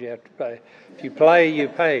 $2. You have to pay. If you play, you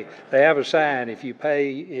pay. They have a sign: if you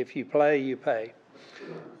play, you pay.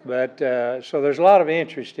 But so there's a lot of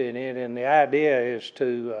interest in it, and the idea is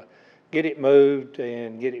to get it moved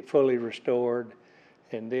and get it fully restored,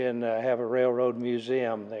 and then have a railroad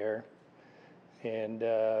museum there. And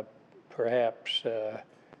perhaps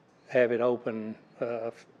have it open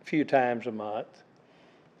a few times a month.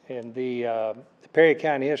 And the Perry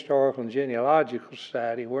County Historical and Genealogical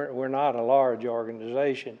Society, we're not a large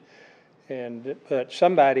organization, but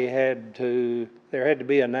somebody there had to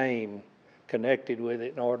be a name connected with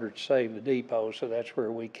it in order to save the depot, so that's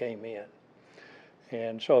where we came in.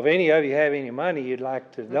 And so if any of you have any money you'd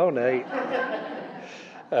like to donate,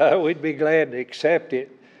 we'd be glad to accept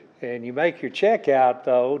it. And you make your check out,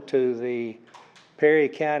 though, to the Perry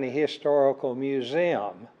County Historical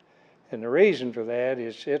Museum. And the reason for that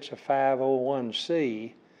is it's a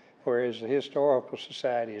 501c, whereas the Historical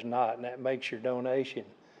Society is not, and that makes your donation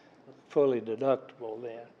fully deductible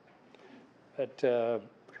then. But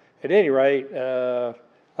at any rate,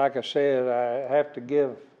 like I said, I have to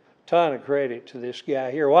give a ton of credit to this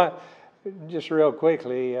guy here. Just real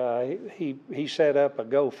quickly, he set up a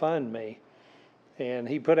GoFundMe. And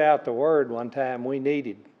he put out the word one time we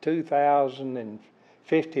needed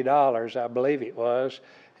 $2,050, I believe it was,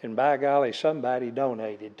 and by golly, somebody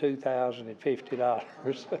donated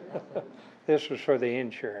 $2,050. This was for the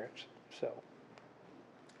insurance. So.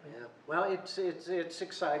 Yeah. Well, it's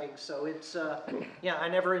exciting. So it's yeah. I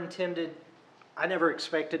never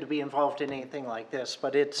expected to be involved in anything like this,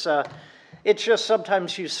 but it's just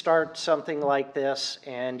sometimes you start something like this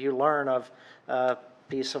and you learn of.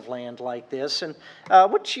 Piece of land like this. And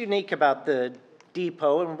what's unique about the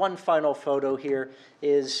depot, and one final photo here,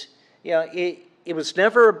 is it was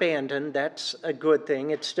never abandoned. That's a good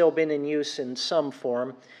thing. It's still been in use in some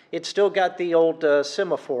form. It's still got the old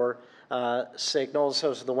semaphore signals.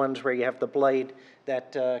 Those are the ones where you have the blade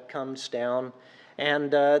that comes down.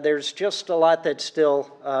 And there's just a lot that's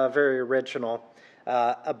still very original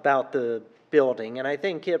about the building, and I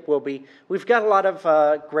think it will be. We've got a lot of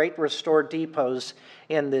great restored depots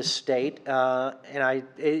in this state, and I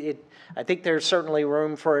think there's certainly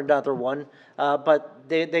room for another one. But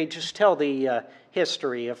they just tell the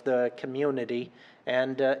history of the community,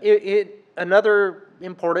 and another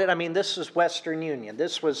important. I mean, this is Western Union.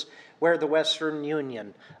 This was where the Western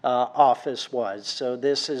Union office was. So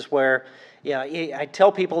this is where, I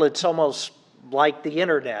tell people it's almost like the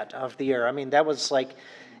internet of the era. I mean, that was like,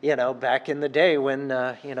 back in the day when,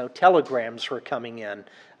 telegrams were coming in.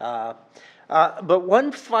 But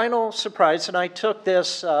one final surprise, and I took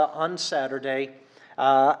this on Saturday.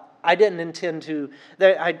 I didn't intend to.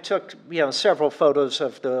 I took, several photos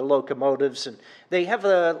of the locomotives, and they have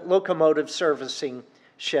a locomotive servicing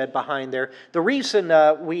shed behind there. The reason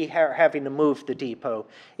we are having to move the depot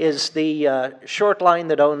is the short line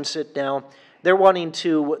that owns it now. They're wanting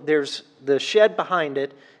to. There's the shed behind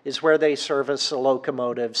it is where they service the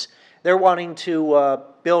locomotives. They're wanting to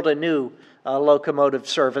build a new locomotive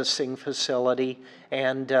servicing facility,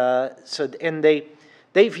 and they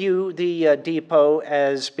view the depot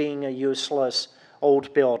as being a useless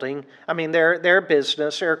old building. I mean, they're a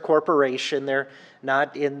business, they're a corporation. They're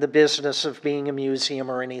not in the business of being a museum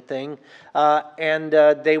or anything, and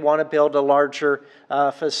they want to build a larger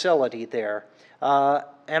facility there.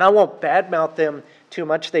 And I won't badmouth them too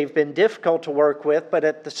much. They've been difficult to work with, but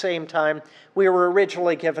at the same time, we were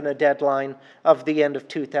originally given a deadline of the end of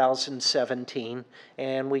 2017,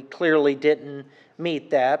 and we clearly didn't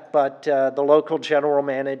meet that. But the local general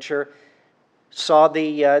manager saw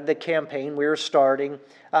the campaign we were starting.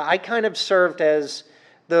 I kind of served as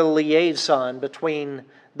the liaison between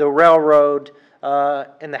the railroad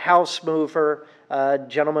and the house mover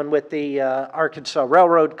gentleman with the Arkansas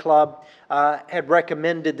Railroad Club had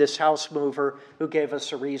recommended this house mover who gave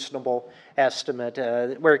us a reasonable estimate.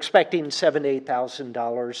 We're expecting $7,000 to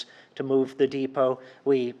 $8,000 to move the depot.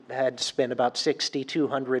 We had spent about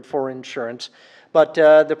 $6,200 for insurance. But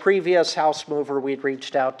the previous house mover we'd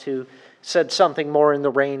reached out to said something more in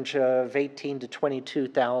the range of $18,000 to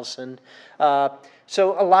 $22,000.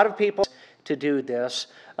 So a lot of people to do this.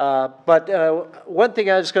 But one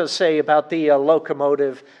thing I was going to say about the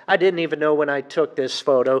locomotive, I didn't even know when I took this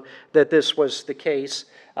photo that this was the case.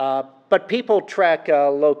 But people track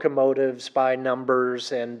locomotives by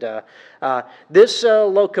numbers, and this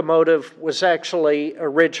locomotive was actually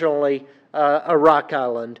originally a Rock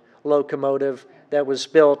Island locomotive that was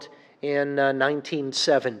built in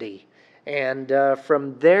 1970. And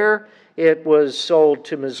from there, it was sold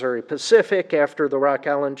to Missouri Pacific after the Rock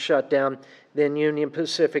Island shut down. Then Union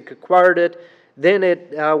Pacific acquired it. Then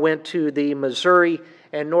it went to the Missouri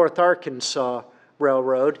and North Arkansas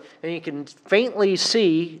Railroad. And you can faintly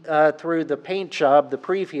see through the paint job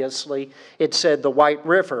previously, it said the White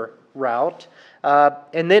River route.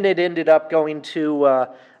 And then it ended up going to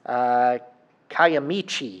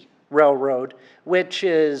Kiamichi Railroad, which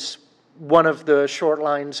is one of the short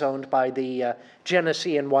lines owned by the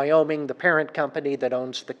Genesee and Wyoming, the parent company that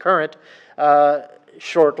owns the current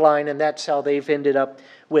short line, and that's how they've ended up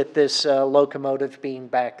with this locomotive being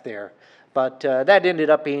back there. But that ended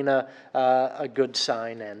up being a good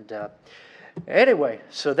sign. And anyway,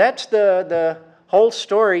 so that's the whole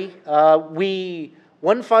story.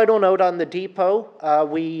 One final note on the depot,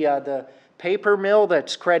 the paper mill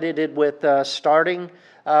that's credited with starting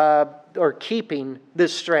or keeping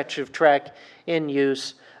this stretch of track in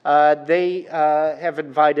use, they have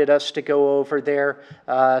invited us to go over there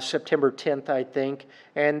September 10th, I think,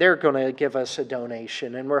 and they're going to give us a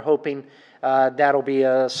donation, and we're hoping that'll be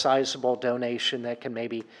a sizable donation that can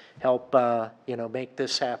maybe help make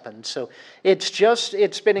this happen. So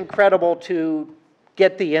it's been incredible to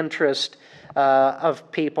get the interest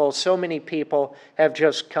of people. So many people have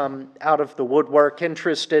just come out of the woodwork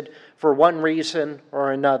interested for one reason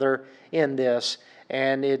or another in this,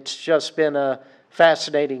 and it's just been a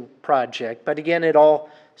fascinating project. But again, it all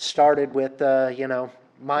started with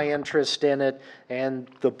my interest in it and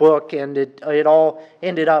the book, and it all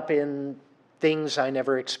ended up in things I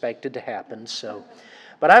never expected to happen. So,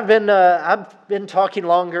 but I've been talking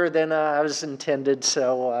longer than I was intended,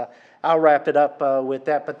 so I'll wrap it up with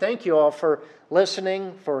that. But thank you all for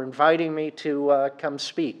listening, for inviting me to come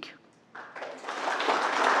speak.